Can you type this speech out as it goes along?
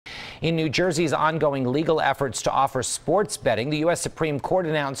In New Jersey's ongoing legal efforts to offer sports betting, the U.S. Supreme Court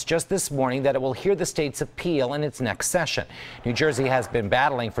announced just this morning that it will hear the state's appeal in its next session. New Jersey has been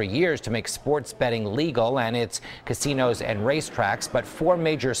battling for years to make sports betting legal and its casinos and racetracks, but 4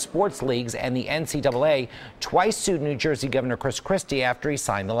 major sports leagues and the NCAA twice sued New Jersey Governor Chris Christie after he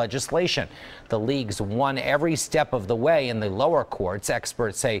signed the legislation. The leagues won every step of the way in the lower courts.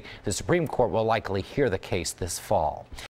 Experts say the Supreme Court will likely hear the case this fall.